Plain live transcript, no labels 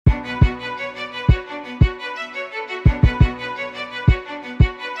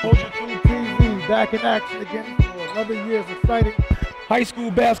Back in action again for another year of exciting high school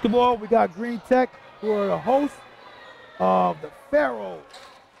basketball. We got Green Tech, who are the hosts of the Pharos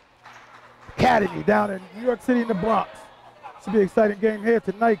Academy down in New York City in the Bronx. Should be an exciting game here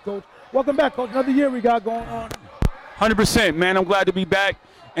tonight, Coach. Welcome back, Coach. Another year we got going on. 100%, man. I'm glad to be back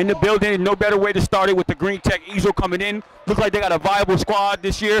in the building. No better way to start it with the Green Tech Easel coming in. Looks like they got a viable squad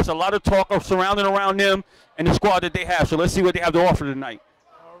this year. There's a lot of talk of surrounding around them and the squad that they have. So let's see what they have to offer tonight.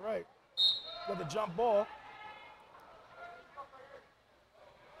 All right. Got the jump ball.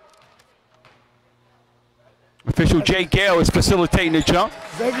 Official Jay Gale is facilitating the jump.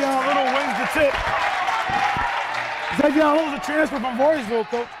 Zaveon Little wins the tip. Zaveon Little's a transfer from Voorheesville,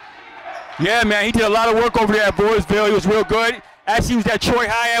 Coach. Yeah, man, he did a lot of work over there at Voorheesville. He was real good. Actually, he was at Troy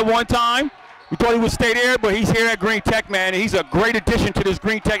High at one time. We thought he would stay there, but he's here at Green Tech, man, and he's a great addition to this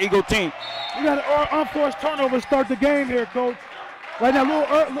Green Tech Eagle team. We got an unforced turnover to start the game here, Coach. Right now,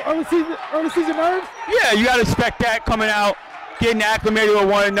 early season nerves? Yeah, you got to expect that coming out, getting acclimated with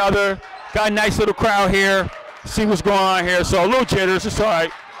one another. Got a nice little crowd here. See what's going on here. So a little jitters, it's all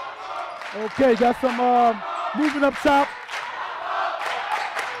right. Okay, got some movement up top.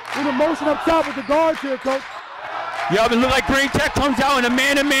 Little motion up top with the guards here, Coach. Yeah, it look like Green Tech comes out in a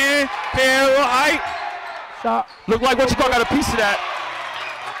man-to-man, here, a little height. Shot. Look like what you got a piece of that.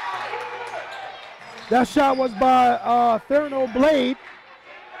 That shot was by Thurno Blade.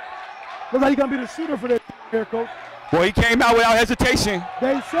 Looks like he's gonna be the shooter for this here, Coach. Well, he came out without hesitation.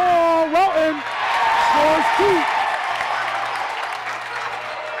 Dayshaun Walton scores two.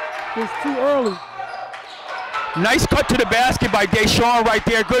 It's too early. Nice cut to the basket by Dayshaun right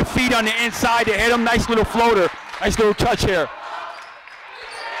there. Good feet on the inside to hit him. Nice little floater. Nice little touch here.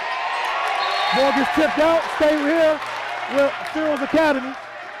 Ball gets tipped out. Stay here with Pharos Academy.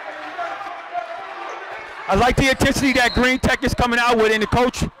 I like the intensity that Green Tech is coming out with, and the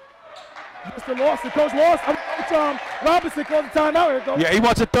coach. Mr. Lawson, Coach Lawson. Coach Robinson called the timeout here, Coach. Yeah, he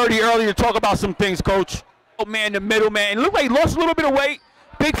wants a 30 early to talk about some things, Coach. Oh, man, the middle man. It looked like he lost a little bit of weight.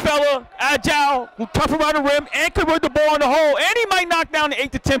 Big fella, agile, tough around the rim, and could put the ball in the hole. And he might knock down the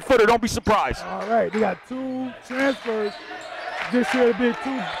 8 to 10 footer. Don't be surprised. All right, we got two transfers this year to be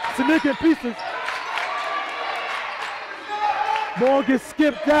two significant pieces. Ball gets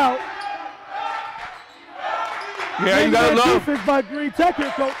skipped out. Yeah, you got to love. Defense by Green Tech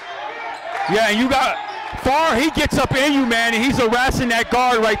here, Coach. Yeah, and you got Pharr. He gets up in you, man, and he's harassing that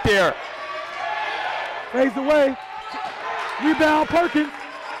guard right there. Fades away. Rebound, Perkins.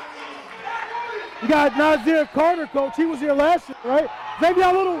 You got Nazir Carter, Coach. He was here last year, right?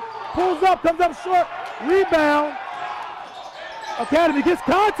 Zaveon Little pulls up, comes up short. Rebound. Academy gets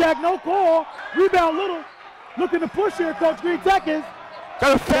contact, no call. Rebound Little. Looking to push here, Coach. Green Tech is.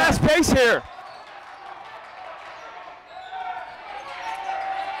 Got a fast pace here.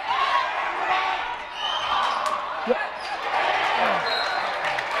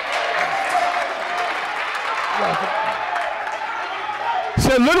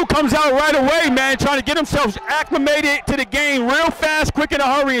 So Little comes out right away, man, trying to get himself acclimated to the game real fast, quick in a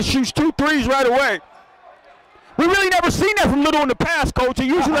hurry, and shoots 2 threes right away. We really never seen that from Little in the past, Coach. He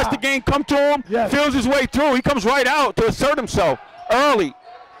usually lets the game come to him, feels his way through. He comes right out to assert himself early.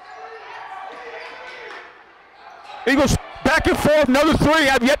 He goes back and forth, another 3,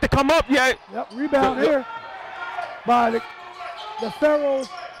 have yet to come up yet. Yep, rebound here by the Pharos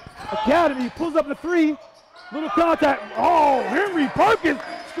Academy. Pulls up the 3. Little contact. Oh, Henry Perkins.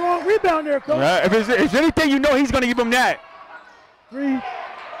 Strong rebound there, Coach. If it's anything, you know he's going to give him that. 3.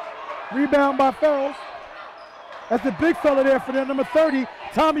 Rebound by Pharos. That's the big fella there for them. Number 30,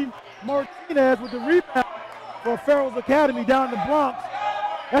 Tommy Martinez with the rebound for Pharos Academy down in the Bronx.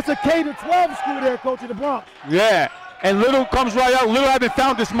 That's a K-12 school there, Coach, in the Bronx. Yeah, and Little comes right out. Little haven't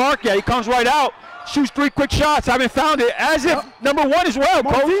found this mark yet. He comes right out. Shoots 3 quick shots. I haven't found it. As if number 1 as well,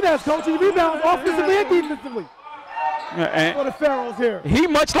 Coach. Martinez, Coach. He rebounds offensively and defensively. Yeah, for the Pharos here. He,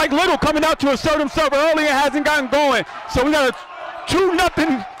 much like Little, coming out to assert himself early and hasn't gotten going. So we got a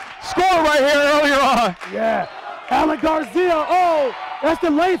 2-0 score right here earlier on. Yeah. Alan Garcia. Oh, that's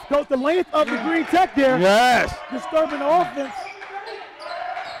the length, Coach. The length of the Green Tech there. Yes. Disturbing the offense.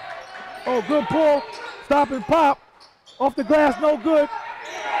 Oh, good pull. Stop and pop. Off the glass, no good.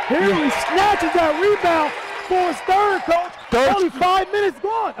 Henry snatches that rebound for his third, Coach. Only 5 minutes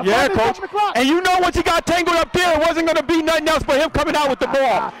gone. Yeah, Coach. And you know once he got tangled up there, it wasn't going to be nothing else but him coming out with the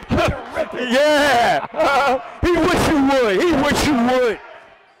ball. Yeah. He wish you would. He wish you would.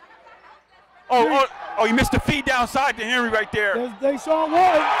 Oh, you missed the feed downside to Henry right there. There's Dayshaun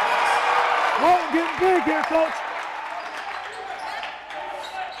Walton. Walton getting big here, Coach.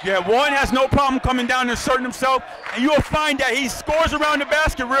 Yeah, Walton has no problem coming down and asserting himself, and you'll find that he scores around the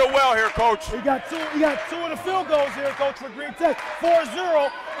basket real well here, Coach. He got two of the field goals here, Coach, for Green Tech. 4-0,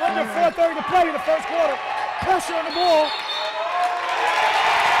 under 4:30 to play in the first quarter. Pressure on the ball.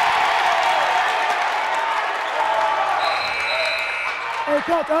 Hey,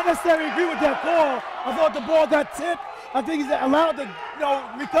 Coach, I don't necessarily agree with that call. I thought the ball got tipped. I think he's allowed to,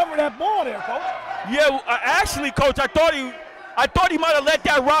 recover that ball there, Coach. Yeah, actually, Coach, I thought he might have let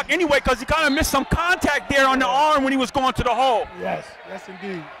that rock anyway because he kind of missed some contact there on the arm when he was going to the hole. Yes, yes,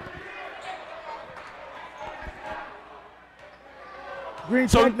 indeed. Green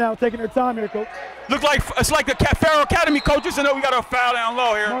Tech now taking their time here, Coach. Look like it's like the Pharos Academy coaches, and we got a foul down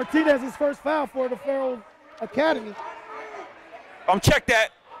low here. Martinez, his first foul for the Pharos Academy. Check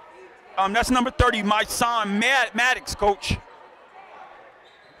that. That's number 30, my son Maddox, Coach.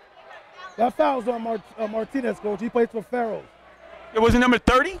 That foul's on Martinez, Coach. He plays for Pharos. It wasn't number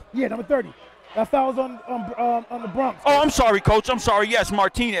 30? Yeah, number 30. That foul's on the Bronx. Oh, I'm sorry, Coach. I'm sorry. Yes,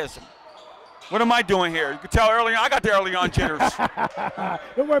 Martinez. What am I doing here? You could tell early on. I got the early on jitters.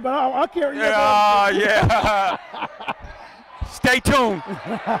 Don't worry about it. I'll carry you. Yeah. Stay tuned.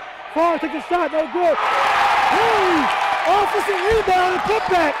 Pharr takes a shot. No good. Hey, offensive rebound and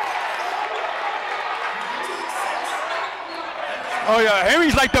putback. Oh, yeah.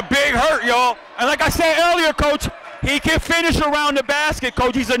 Henry's like the big hurt, y'all. And like I said earlier, Coach, he can finish around the basket,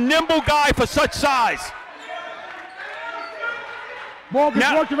 Coach. He's a nimble guy for such size. Ball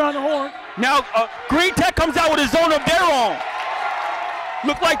gets worked around the horn. Now, Green Tech comes out with a zone of their own.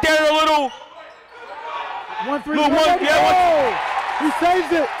 Look like they're a little... 1-3. He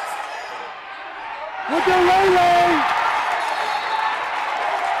saves it. With the lay.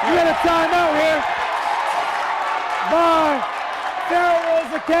 We got a timeout here by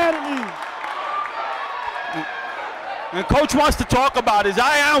Pharos Academy. And Coach wants to talk about it.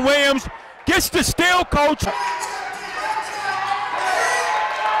 Zion Williams gets the steal, Coach.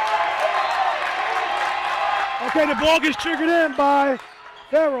 Okay, the ball gets triggered in by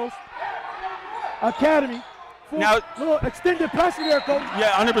Pharos Academy. Now, little extended pressure there, Coach.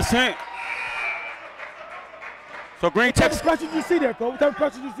 Yeah, 100%. So Green Tech. What type of pressure did you see there, Coach? What type of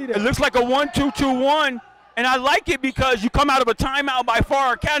pressure did you see there? It looks like a 1-2-2-1, and I like it because you come out of a timeout by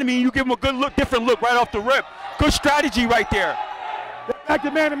Pharos Academy and you give them a good look, different look right off the rip. Good strategy right there. Back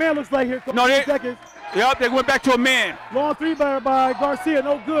to man-to-man looks like here, Coach. No, seconds. Yep, they went back to a man. Long three by Garcia,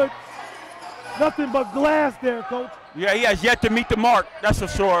 no good. Nothing but glass there, Coach. Yeah, he has yet to meet the mark, that's for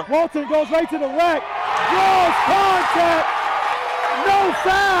sure. Walton goes right to the rack. Draws contact. No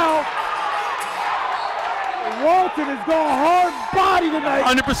foul. Walton is going hard body tonight.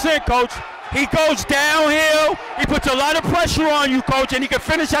 100%, Coach. He goes downhill. He puts a lot of pressure on you, Coach, and he can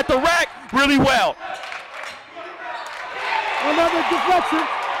finish at the rack really well. Another deflection.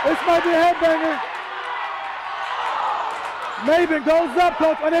 This might be a headbanger. Mayben goes up,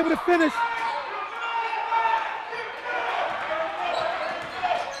 Coach, unable to finish.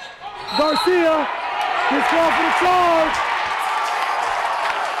 Garcia gets called for the charge.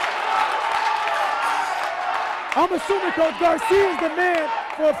 I'm assuming, Coach, Garcia is the man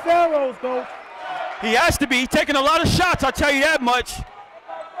for Pharos, Coach. He has to be. He's taking a lot of shots, I'll tell you that much.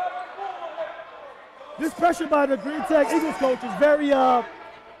 This pressure by the Green Tech Eagles, Coach, is very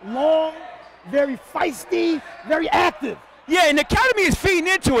long, very feisty, very active. Yeah, and the Academy is feeding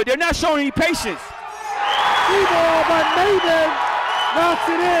into it. They're not showing any patience. Ball by Mayben knocks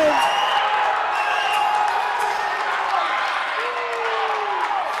it in.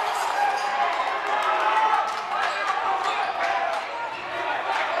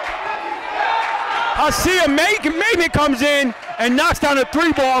 Hasai Mayben comes in and knocks down a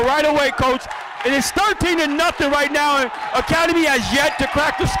three ball right away, Coach. It is 13-0 right now, and Academy has yet to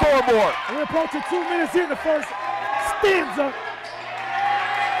crack the scoreboard. We're approaching 2 minutes here in the first stanza.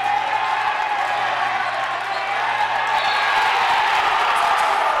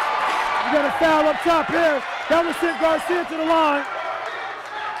 We got a foul up top here. That will send Garcia to the line.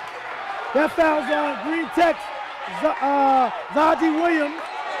 That foul's on Green Tech's Zaveon Williams,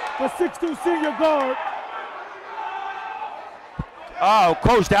 a 6'2" senior guard. Oh,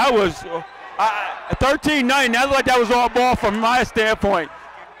 Coach, that was 13-9. That looked like that was all ball from my standpoint.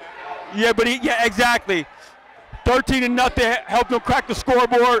 Yeah, but yeah, exactly. 13-0 helped them crack the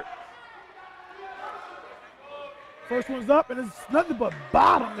scoreboard. First one's up, and it's nothing but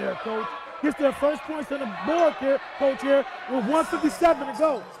bottom there, Coach. Gets their first points on the board here, Coach, here with 1:57 to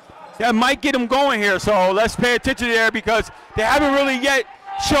go. That might get them going here, so let's pay attention there because they haven't really yet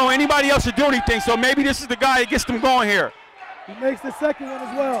shown anybody else to do anything, so maybe this is the guy that gets them going here. He makes the second one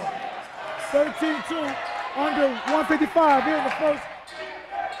as well. 13-2, under 155 here in the first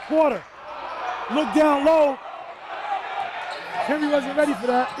quarter. Look down low. Henry wasn't ready for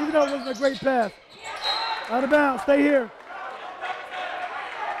that, even though it wasn't a great pass. Out of bounds, stay here.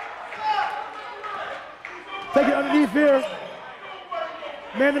 Take it underneath here.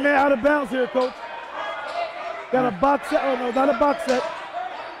 Man-to-man out of bounds here, coach. Got a box set. Oh, no, not a box set.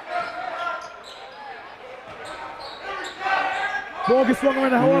 Ball gets swung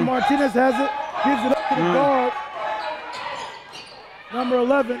around the horn. Martinez has it. Gives it up to the guard. Number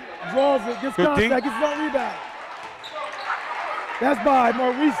 11 draws it. Gets contact. Gets his own rebound. That's by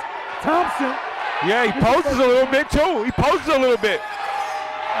Maurice Thompson. Yeah, he poses a little bit, too. He poses a little bit.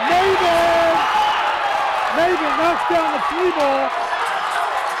 Mayben knocks down the 3 ball.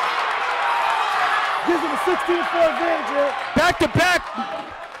 Gives him a 16-4 advantage here. Back-to-back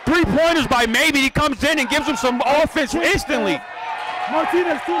three-pointers by Mayben. He comes in and gives him some offense instantly.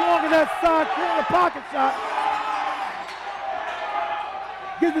 Martinez too long in that side corner pocket shot.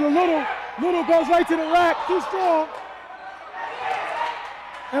 Gives it a Little. Little goes right to the rack. Too strong.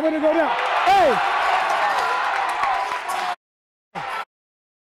 And let it go down. Hey!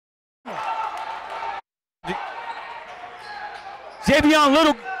 Zaveon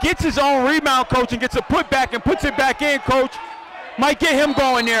Little gets his own rebound, coach, and gets a putback and puts it back in, coach. Might get him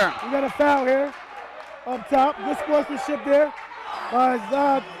going there. We got a foul here up top. Good sportsmanship there by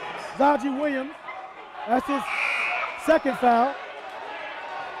Zaji Williams. That's his second foul.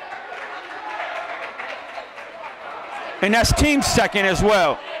 And that's team second as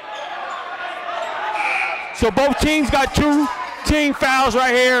well. So both teams got 2 team fouls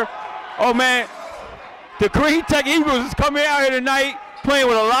right here. Oh, man. The Green Tech Eagles is coming out here tonight, playing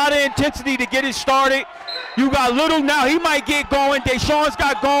with a lot of intensity to get it started. You got Little now, he might get going. Dayshaun's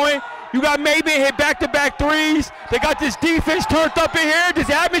got going. You got Mayben hit back-to-back threes. They got this defense turned up in here.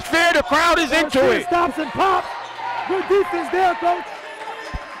 This atmosphere, the crowd is into it. Stops and pops. Good defense there, coach.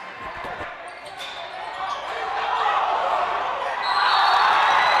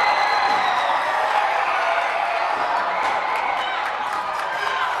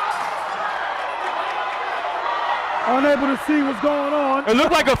 Unable to see what's going on. It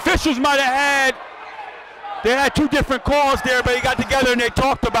looked like officials might have they had 2 different calls there, but they got together and they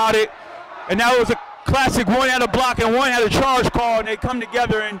talked about it. And that was a classic, one had a block and one had a charge call, and they come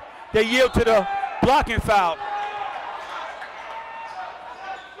together and they yield to the blocking foul.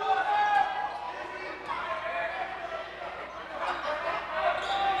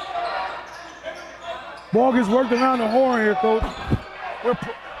 Ball gets worked around the horn here, coach.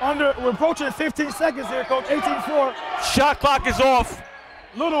 We're approaching 15 seconds here, coach. 18-4. Shot clock is off.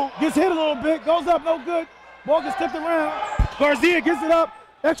 Little gets hit a little bit, goes up, no good. Ball gets tipped around. Garcia gets it up.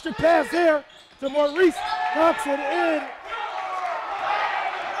 Extra pass here to Maurice. Knocks it in.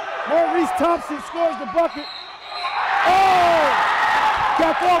 Maurice Thompson scores the bucket. Oh!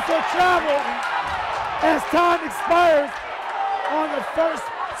 Got off for travel as time expires on the first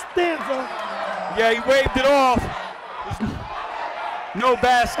stanza. Yeah, he waved it off. No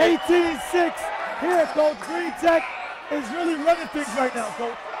basket. 18-6 here, Coach. Green Tech is really running things right now,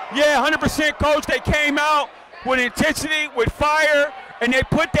 Coach. Yeah, 100%, Coach. They came out with intensity, with fire, and they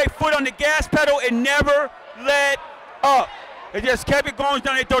put their foot on the gas pedal and never let up. They just kept it going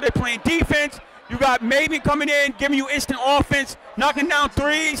down. They thought they're playing defense. You got Mayben coming in, giving you instant offense, knocking down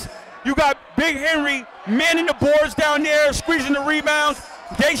threes. You got Big Henry manning the boards down there, squeezing the rebounds.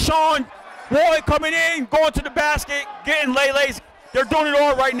 Dayshaun Walton coming in, going to the basket, getting lays. They're doing it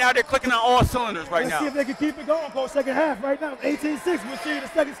all right now. They're clicking on all cylinders right now. Let's see if they can keep it going, Coach. Second half right now. 18-6. We'll see you in the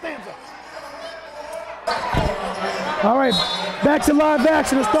second stanza. All right, back to live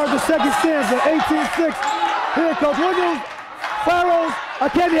action to start the second stanza. 18-6. Here, Coach. What do Pharos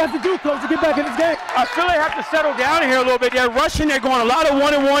Academy have to do, Coach, to get back in this game? I feel they have to settle down here a little bit. They're rushing. They're going a lot of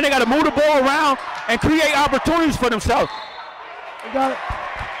one-on-one. They got to move the ball around and create opportunities for themselves. We got it.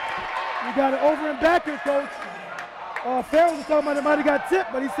 We got it over and back here, Coach. Pharos was talking about it might have got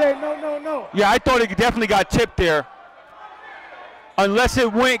tipped, but he said no. Yeah, I thought it definitely got tipped there. Unless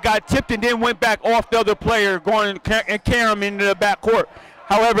it got tipped and then went back off the other player going and carry him into the backcourt.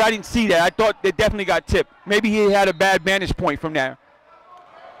 However, I didn't see that. I thought it definitely got tipped. Maybe he had a bad vantage point from there.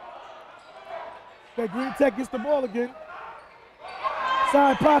 Okay, Green Tech gets the ball again.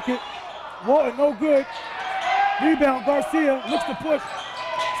 Side pocket. Walton, no good. Rebound, Garcia looks to push.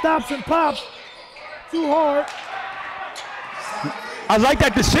 Stops and pops. Too hard. I like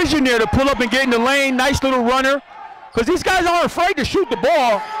that decision there to pull up and get in the lane. Nice little runner. Because these guys aren't afraid to shoot the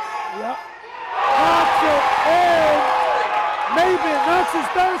ball. Yep. Knocks it in. Mayben knocks his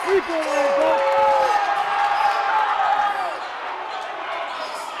third free throw in.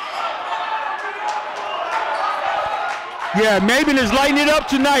 Yeah, Mayben is lighting it up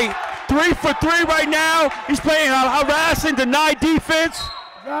tonight. 3 for 3 right now. He's playing harassing, denied defense.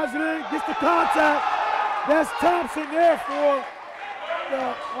 Drives it in, gets the contact. That's Thompson there for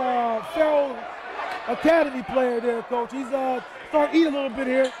the Pharos Academy player there, Coach. He's starting to eat a little bit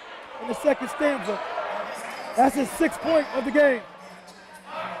here in the second stanza. That's his 6th point of the game.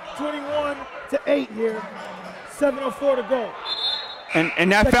 21-8 here. 7:04 to go.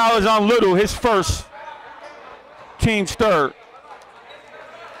 And that foul is on Little, his first, team's 3rd.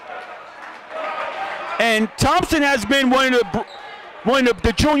 And Thompson has been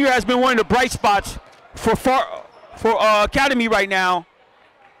the junior has been one of the bright spots for Academy right now.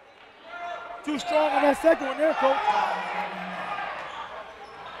 Too strong on that second one there, Coach.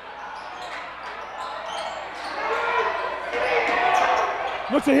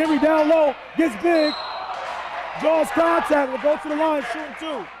 Looks at Henry down low, gets big, draws contact, will go to the line, shooting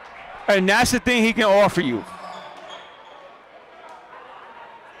 2. And that's the thing he can offer you.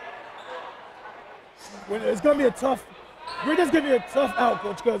 It's going to be a tough, we're just going to be a tough out,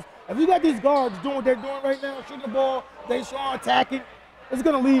 Coach, because if you got these guards doing what they're doing right now, shooting the ball, Dayshaun attacking, it's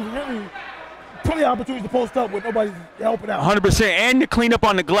going to leave Henry plenty of opportunities to post up with nobody's helping out. 100%, and to clean up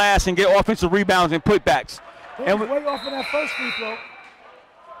on the glass and get offensive rebounds and putbacks. And way off in that first free throw.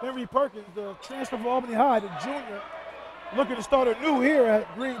 Henry Perkins, the transfer from Albany High, the junior, looking to start anew here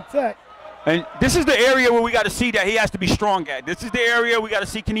at Green Tech. And this is the area where we got to see that he has to be strong at. This is the area we got to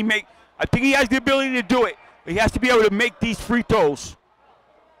see, can he make, I think he has the ability to do it, but he has to be able to make these free throws.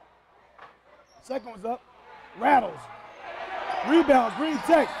 Second one's up, rattles. Rebound, Green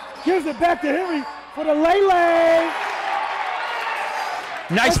Tech, gives it back to Henry for the lay.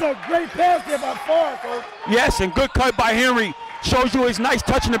 Nice. That's a great pass there by Pharr, Coach. Yes, and good cut by Henry. Shows you his nice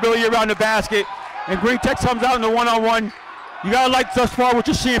touching ability around the basket. And Green Tech comes out in the one-on-one. You got to like thus far what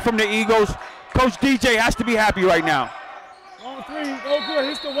you're seeing from the Eagles. Coach DJ has to be happy right now. Long 3, no good.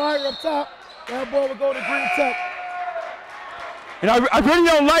 Hits the wire up top. That ball will go to Green Tech. And I really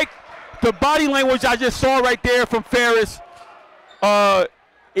don't like the body language I just saw right there from Pharos.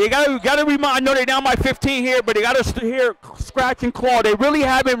 You gotta remind, I know they're down by 15 here, but they gotta here scratch and claw. They really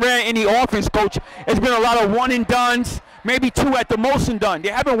haven't ran any offense, Coach. It's been a lot of one and dones, maybe 2 at the most and done. They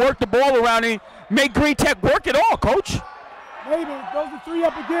haven't worked the ball around and made Green Tech work at all, Coach. Mayben goes the 3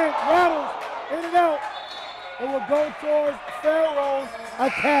 up again, rattles, in and out. It will go towards Pharos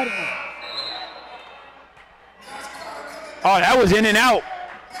Academy. Oh, that was in and out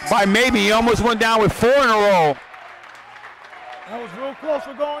by Mayben. He almost went down with 4 in a row. That was real close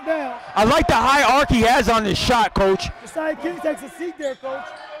for going down. I like the high arc he has on this shot, Coach. Hasai King takes a seat there, Coach.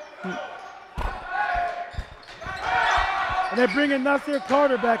 And they're bringing Nasir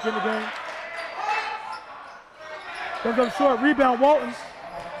Carter back in the game. Comes up short, rebound, Walton.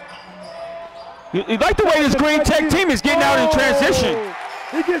 You like the way this Green Tech team is getting out in transition.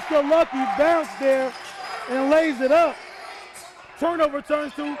 He gets the lucky bounce there and lays it up. Turnover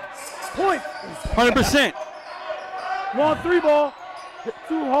turns to point. 100%. Long 3 ball,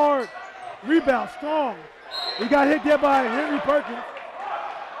 too hard. Rebound, strong. He got hit there by Henry Perkins.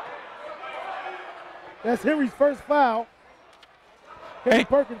 That's Henry's first foul. Henry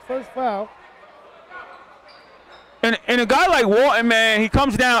Perkins' first foul. And a guy like Walton, man, he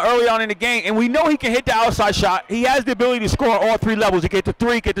comes down early on in the game, and we know he can hit the outside shot. He has the ability to score on all 3 levels. He get the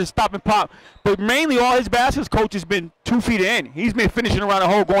 3, get the stop and pop. But mainly all his baskets, Coach, has been 2 feet in. He's been finishing around the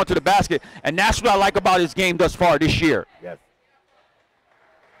hole, going to the basket, and that's what I like about his game thus far this year. Yes.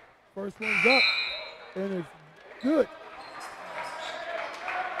 First one's up, and it's good.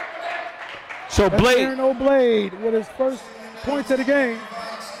 So that's Blade. Aaron O'Blade with his first points of the game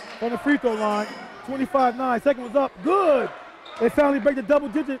on the free throw line. 25-9, second was up, good. They finally break the double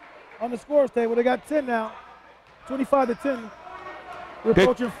digit on the scores table. They got 10 now, 25-10. We're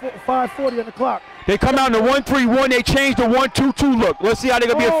approaching 5:40 on the clock. They come out in the 1-3-1, they change the 1-2-2 look. Let's see how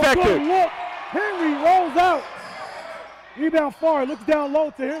they're gonna be effective. Good look. Henry rolls out. Rebound Pharr, looks down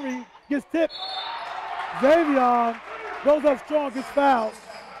low to Henry, gets tipped. Zaveon goes up strong, gets fouled.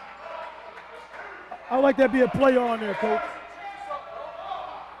 I like that be a player on there, Coach.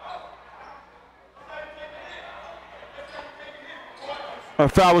 A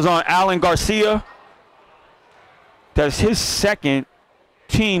foul was on Alan Garcia. That's his second,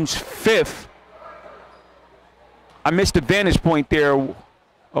 team's 5th. I missed the vantage point there of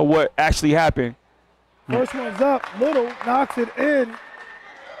what actually happened. First one's up, Little knocks it in.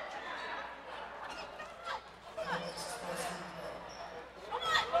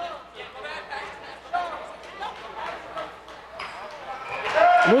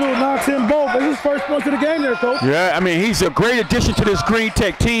 Little knocks in both. This is his first point of the game there, Coach. Yeah, I mean, he's a great addition to this Green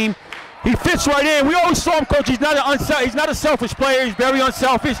Tech team. He fits right in. We always saw him, coach. He's not a selfish player. He's very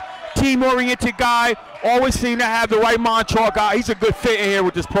unselfish, team-oriented guy. Always seem to have the right mantra guy. He's a good fit in here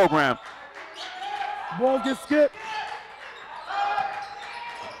with this program. Ball gets skipped.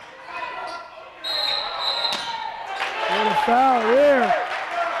 What a foul here.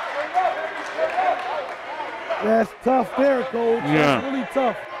 That's tough there, coach. Yeah. That's really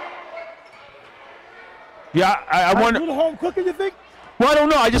tough. Yeah, I wonder. Little home cooking, you think? Well, I don't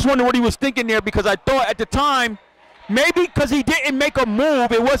know. I just wonder what he was thinking there because I thought at the time, maybe because he didn't make a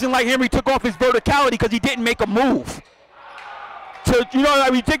move, it wasn't like Henry took off his verticality because he didn't make a move. So, you know, I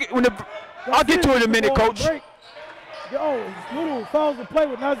mean, I'll get to it in a minute, coach. Oh, Little fouls the play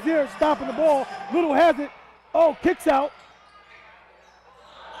with Nazir stopping the ball. Little has it. Oh, kicks out.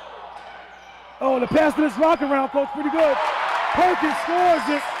 Oh, the pass to this rock around, coach, pretty good. Perkins scores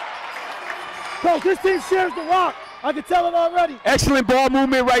it. Coach, this team shares the rock. I can tell it already. Excellent ball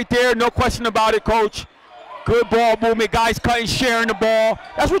movement right there. No question about it, coach. Good ball movement. Guys cutting, sharing the ball.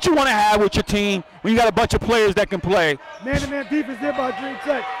 That's what you want to have with your team when you got a bunch of players that can play. Man-to-man defense here by Green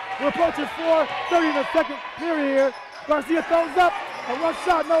Tech. We're approaching 4:30 in the second period here. Garcia throws up. A rough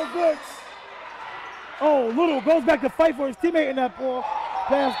shot, no good. Oh, Little goes back to fight for his teammate in that ball.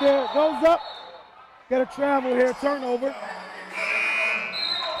 Pass there, goes up. Got a travel here, turnover.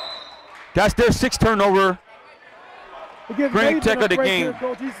 That's their 6th turnover. Green Tech of the game. Here,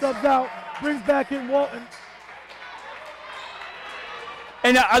 coach. He subs out, brings back in Walton.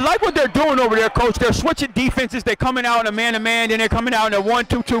 And I like what they're doing over there, coach. They're switching defenses. They're coming out in a man-to-man, then they're coming out in a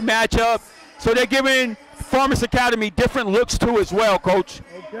 1-2-2 matchup. So they're giving Pharos Academy different looks too as well, coach.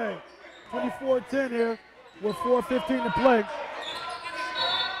 Okay, 24-10 here with 4:15 to play.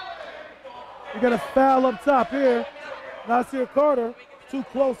 We got a foul up top here. Nasir Carter, too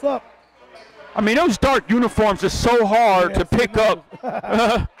close up. I mean, those dark uniforms are so hard to pick up.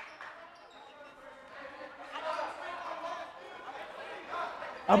 I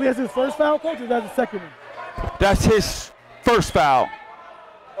mean, that's his first foul, coach, or that's his second one? That's his first foul.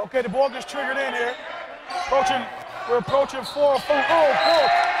 Okay, the ball gets triggered in here. We're approaching 4 or 5. Oh,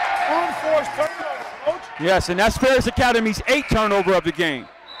 coach, unforced turnover, coach. Yes, and that's Pharos Academy's 8th turnover of the game.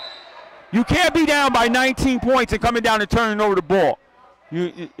 You can't be down by 19 points and coming down and turning over the ball.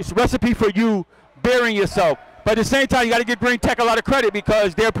 It's a recipe for you burying yourself. But at the same time, you got to give Green Tech a lot of credit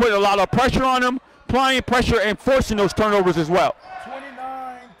because they're putting a lot of pressure on them, applying pressure and forcing those turnovers as well.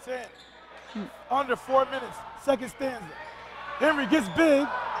 29-10, under 4 minutes, second stanza. Henry gets big,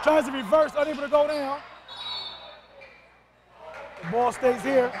 tries to reverse, unable to go down. The ball stays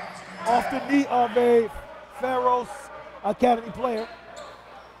here, off the knee of a Pharos Academy player.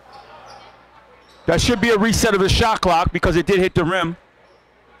 That should be a reset of the shot clock because it did hit the rim.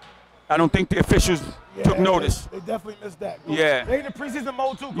 I don't think the officials took notice. They definitely missed that. Yeah. They in the preseason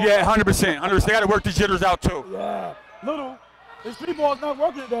mode too. Yeah, 100%. 100%. They got to work the jitters out too. Yeah. Little, his 3 ball is not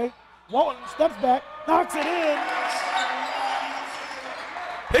working today. Walton steps back, knocks it in.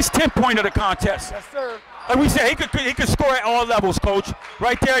 His 10th point of the contest. Yes, sir. Like we said, he could score at all levels, coach.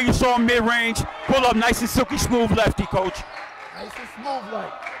 Right there, you saw him mid-range, pull up nice and silky smooth lefty, coach. Nice and smooth,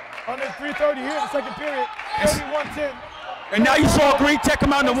 like. Under 3:30 here in the second period, 31-10. And now you saw Green Tech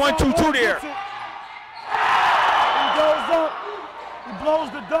come out in the 1-2-2 there. He goes up. He blows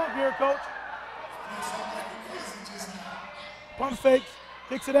the dunk here, coach. Pump fakes,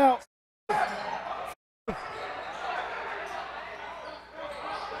 kicks it out.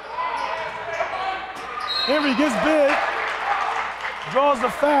 Henry gets big, draws the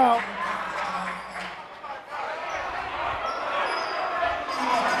foul.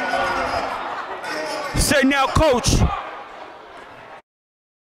 Say now, coach.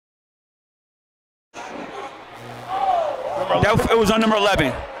 It was on number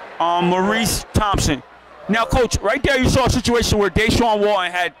 11, Maurice Thompson. Now, coach, right there you saw a situation where Dayshaun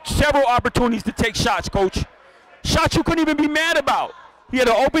Walton had several opportunities to take shots, coach. Shots you couldn't even be mad about. He had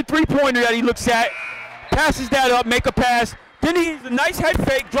an open 3-pointer that he looks at, passes that up, make a pass. Then he has a nice head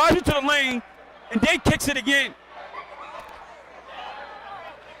fake, drives into the lane, and then kicks it again.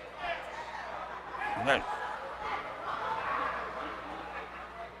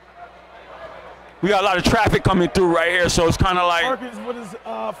 We got a lot of traffic coming through right here, so it's kind of like Perkins with his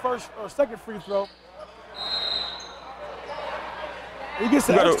first or second free throw. He gets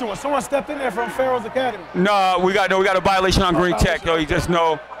the edge to it. Someone stepped in there from Pharos Academy. No, we got a violation on Green Tech, though. You just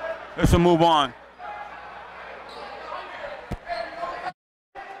know, let's move on.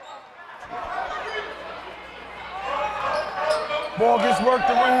 Ball gets worked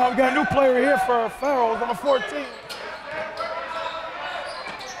around. We got a new player here for Pharos, number 14.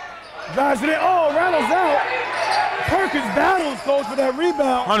 Drives it in. Oh, rattles out. Perkins battles, coach, for that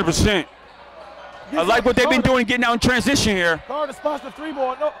rebound. 100%. I like what they've been doing, getting out in transition here. Carter spots the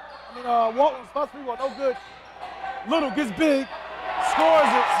 3-ball. No, Walton spots 3-ball. No good. Little gets big, scores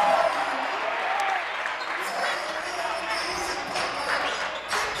it.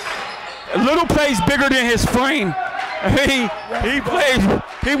 Little plays bigger than his frame. When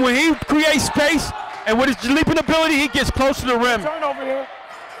he creates space and with his leaping ability, he gets close to the rim. Turnover here.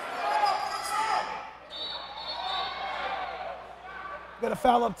 Got a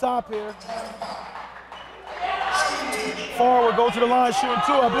foul up top here. Pharr will go to the line shooting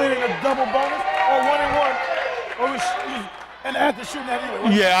 2. I believe in a double bonus or 1-and-1. And after shooting that anyway.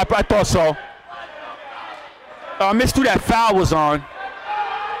 Right? Yeah, I thought so. I missed who that foul was on.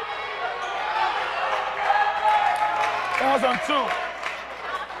 Foul's on 2.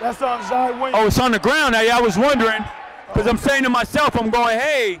 That's on Zaveon Little. Oh, it's on the ground. Now, yeah, I was wondering, because I'm saying to myself, I'm going,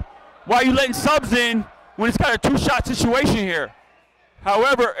 hey, why are you letting subs in when it's got a 2-shot situation here?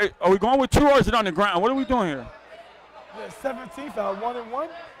 However, are we going with 2 or is it on the ground? What are we doing here? Yeah, 17 foul, 1-and-1.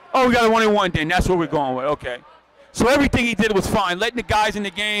 Oh, we got a 1-and-1 then. That's what we're going with. Okay. So everything he did was fine, letting the guys in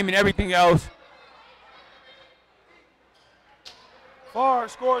the game and everything else. Pharr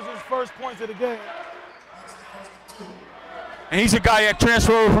scores his first points of the game. And he's a guy that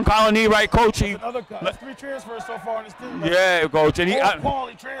transferred over from Colonie, right, Coach? Another guy. There's 3 transfers so far on his team. Right? Yeah, Coach. And all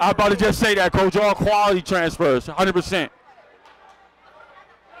quality transfers. I'm about to just say that, Coach. All quality transfers, 100%.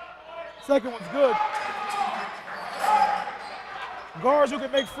 Second one's good. Guards who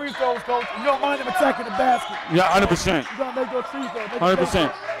can make free throws, Coach. You don't mind them attacking the basket. Yeah, 100%. You gotta make those free throws.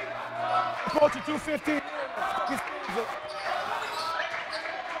 100%. Approaching 2:15.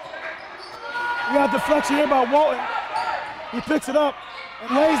 We got deflection here by Walton. He picks it up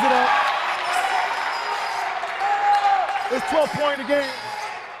and lays it up. It's 12-point in the game.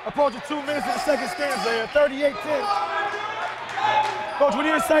 Approaching 2 minutes in the second stanza here. 38-10. Coach, what are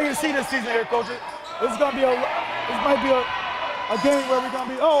you excited to see this season here, Coach? This might be a game where we're gonna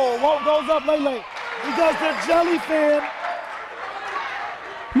be. Oh, Walton goes up, Lele. He does the jelly fan.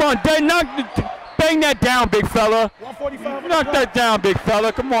 Come on, bang that down, big fella. 145. Knock that down, big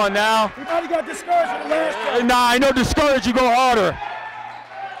fella. Come on now. He might have got discouraged in the last game. Nah, I know discouraged, you go harder.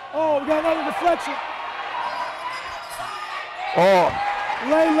 Oh, we got another deflection. Oh.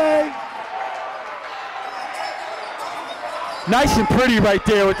 Lele. Nice and pretty right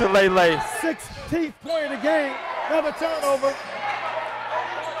there with the Lele. 16th point of the game. Another turnover.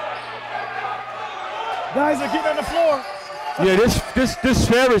 Guys are getting on the floor. Yeah, this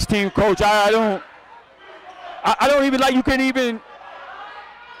Pharos team, Coach, I don't even like, you can even.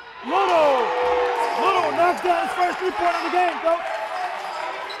 Little knocks down his first 3-point of the game, Coach.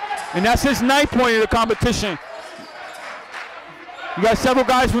 And that's his 9th point of the competition. You got several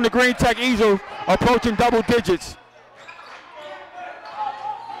guys from the Green Tech Easel approaching double digits.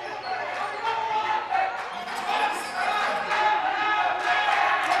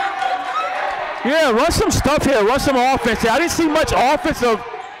 Yeah, run some stuff here, run some offense here. I didn't see much offensive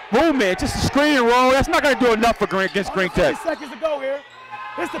movement, just a screen and roll. That's not going to do enough for against Green Tech. 30 seconds to go here.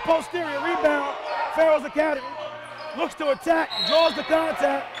 It's the posterior rebound. Pharos Academy looks to attack, draws the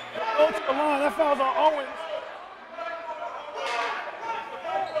contact, goes to the line. That foul's on Owens.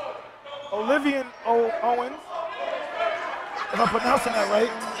 Owens. If I'm pronouncing that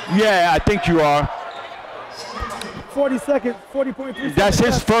right. Yeah, I think you are. 40 seconds, 40.3 That's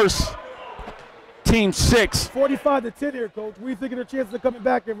seconds. his first. Team 6. 45-10 here, Coach. We thinking the chances of coming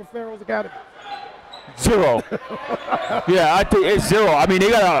back here for Pharos Academy? 0. Yeah, I think it's 0. I mean,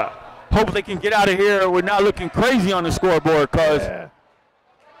 they gotta hope they can get out of here. We're not looking crazy on the scoreboard because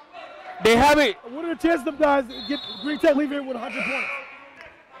they haven't. What are the chances of them guys get Green Tech leaving here with 100 points?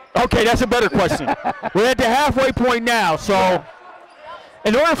 Okay, that's a better question. We're at the halfway point now, so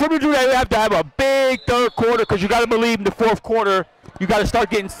in order for me to do that, we have to have a big third quarter because you got to believe in the fourth quarter. You got to start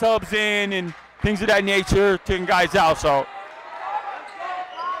getting subs in and things of that nature, taking guys out. So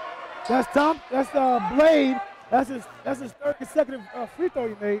that's Blade. That's his third consecutive free throw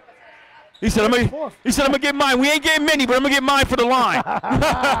he made. He said, I'm gonna get mine. We ain't getting many, but I'm gonna get mine for the line.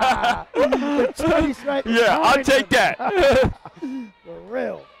 Yeah, I'll take that. For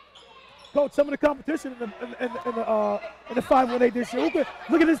real. Coach, some of the competition in the 5-1-8 this year.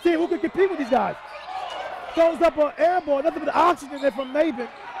 Look at this team. Who could compete with these guys? Throws up an air ball, nothing but oxygen there from Mayben.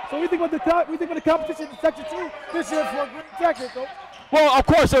 So we think about the competition in Section 2 this year for Green Tech, Coach. Well, of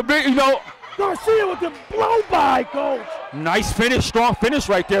course, Garcia with the blow by, Coach. Nice finish, strong finish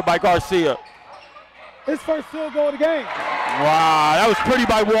right there by Garcia. His first field goal of the game. Wow, that was pretty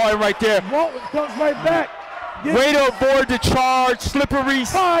by Walton right there. Walton comes right back. Way to avoid the charge, slippery.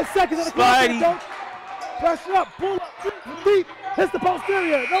 5 seconds on the clock, Coach. Pressure up, pull up, shoot from deep, hits the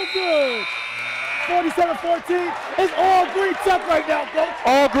posterior, no good. 47-14. It's all Green Tech right now, Coach.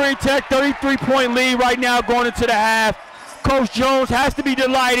 All Green Tech, 33-point lead right now going into the half. Coach Jones has to be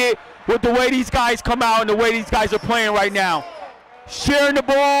delighted with the way these guys come out and the way these guys are playing right now. Sharing the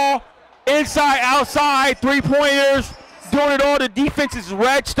ball, inside, outside, three-pointers, doing it all. The defense is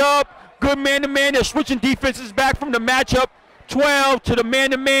redged up. Good man-to-man. They're switching defenses back from the matchup 12 to the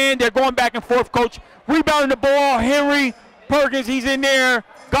man-to-man. They're going back and forth, Coach. Rebounding the ball, Henry, Perkins, he's in there,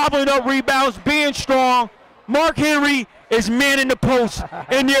 gobbling up rebounds, being strong. Mark Henry is manning the post,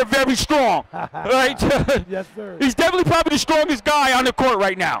 and they're very strong. Right? Yes, sir. He's definitely probably the strongest guy on the court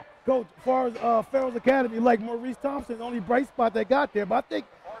right now. Coach, as far as Pharos Academy, like Maurice Thompson, the only bright spot they got there. But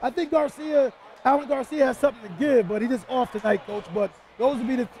I think Alan Garcia has something to give, but he's just off tonight, Coach. But those would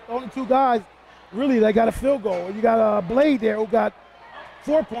be the only two guys, really, that got a field goal. You got Blade there who got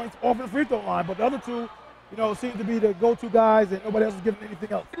 4 points off the free throw line, but the other two, you know, seem to be the go-to guys, and nobody else is giving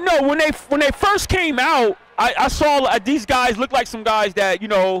anything else. No, when they first came out, I saw these guys look like some guys that, you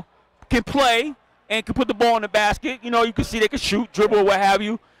know, can play and can put the ball in the basket. You know, you can see they can shoot, dribble, what have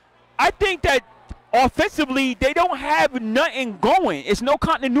you. I think that offensively, they don't have nothing going. It's no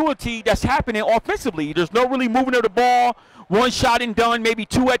continuity that's happening offensively. There's no really moving of the ball. One shot and done, maybe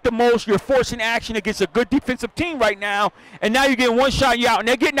two at the most. You're forcing action against a good defensive team right now, and now you're getting one shot, you're out, and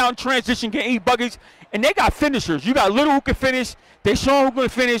they're getting out in transition, getting 8 buckets, and they got finishers. You got Little who can finish. Dayshaun who can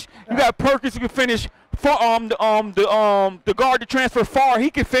finish. You got Perkins who can finish. The guard to transfer Pharr, he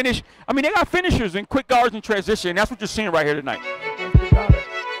can finish. I mean, they got finishers and quick guards in transition. That's what you're seeing right here tonight.